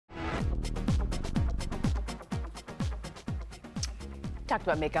talked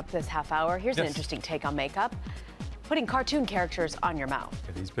about makeup this half hour. Here's an interesting take on makeup. Putting cartoon characters on your mouth.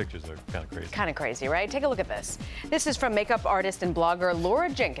 Yeah, these pictures are kind of crazy. Kind of crazy, right? Take a look at this. This is from makeup artist and blogger Laura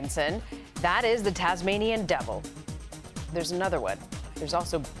Jenkinson. That is the Tasmanian Devil. There's another one. There's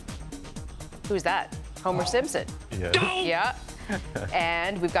also, who's that? Homer Simpson. Yeah. Yeah.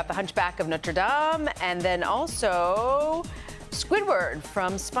 And we've got the Hunchback of Notre Dame, and then also Squidward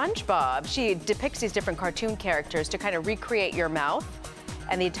from SpongeBob. She depicts these different cartoon characters to kind of recreate your mouth.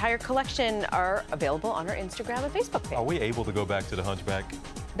 And the entire collection are available on our Instagram and Facebook page. Are we able to go back to the Hunchback?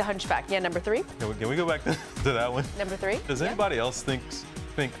 The Hunchback, yeah, number 3. Can we go back to that one? Number 3. Does anybody else think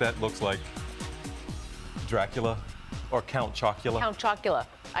that looks like Dracula or Count Chocula? Count Chocula.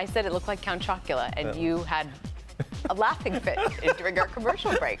 I said it looked like Count Chocula, and you had a laughing fit during our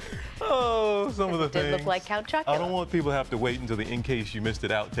commercial break. Oh, some of the things. It did look like Count Chocula. I don't want people to have to wait until the in case you missed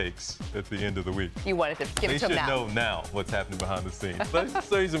it outtakes at the end of the week. You wanted to give it to them now. They should know now what's happening behind the scenes. Let's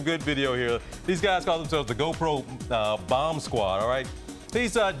show you some good video here. These guys call themselves the GoPro Bomb Squad, all right?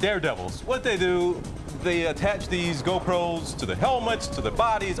 These daredevils, what they do, they attach these GoPros to the helmets, to the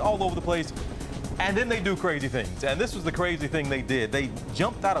bodies, all over the place, and then they do crazy things. And this was the crazy thing they did. They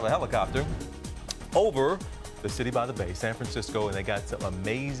jumped out of a helicopter over the city by the bay, San Francisco, and they got some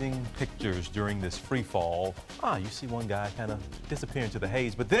amazing pictures during this free fall. You see one guy kind of disappear into the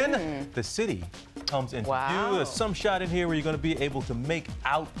haze, but then the city comes into view. There's some shot in here where you're going to be able to make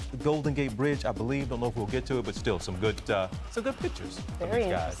out the Golden Gate Bridge, I believe. Don't know if we'll get to it, but still some good pictures. Very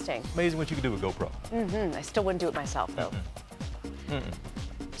interesting. Amazing what you can do with GoPro. I still wouldn't do it myself, though.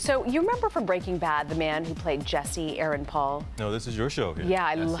 So you remember from Breaking Bad, the man who played Jesse, Aaron Paul? No, this is your show here. Yeah,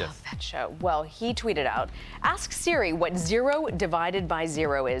 I love that show. Well, he tweeted out, ask Siri what 0 divided by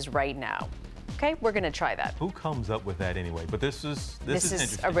 0 is right now. Okay, we're going to try that. Who comes up with that anyway? But this is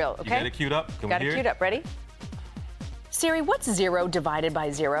interesting. A real, okay? You got it queued up? Can got we hear it queued up. Ready? Siri, what's 0 divided by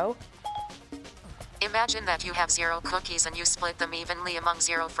 0? Imagine that you have 0 cookies and you split them evenly among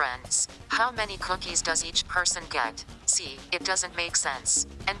 0 friends. How many cookies does each person get? See, it doesn't make sense.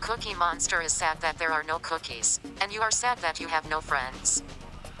 And Cookie Monster is sad that there are no cookies. And you are sad that you have no friends.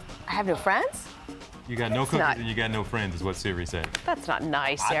 I have no friends? You got no cookies and you got no friends is what Siri said. That's not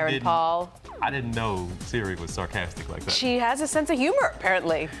nice, Aaron Paul. I didn't know Siri was sarcastic like that. She has a sense of humor,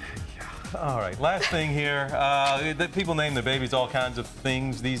 apparently. All right, last thing here. People name their babies all kinds of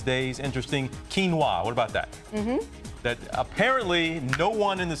things these days. Interesting. Quinoa, what about that? That apparently no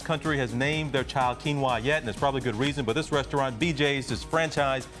one in this country has named their child quinoa yet, and there's probably good reason, but this restaurant, BJ's, this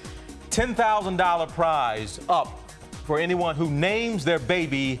franchise, $10,000 prize up for anyone who names their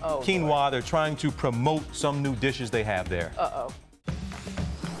baby quinoa. They're trying to promote some new dishes they have there. Uh-oh.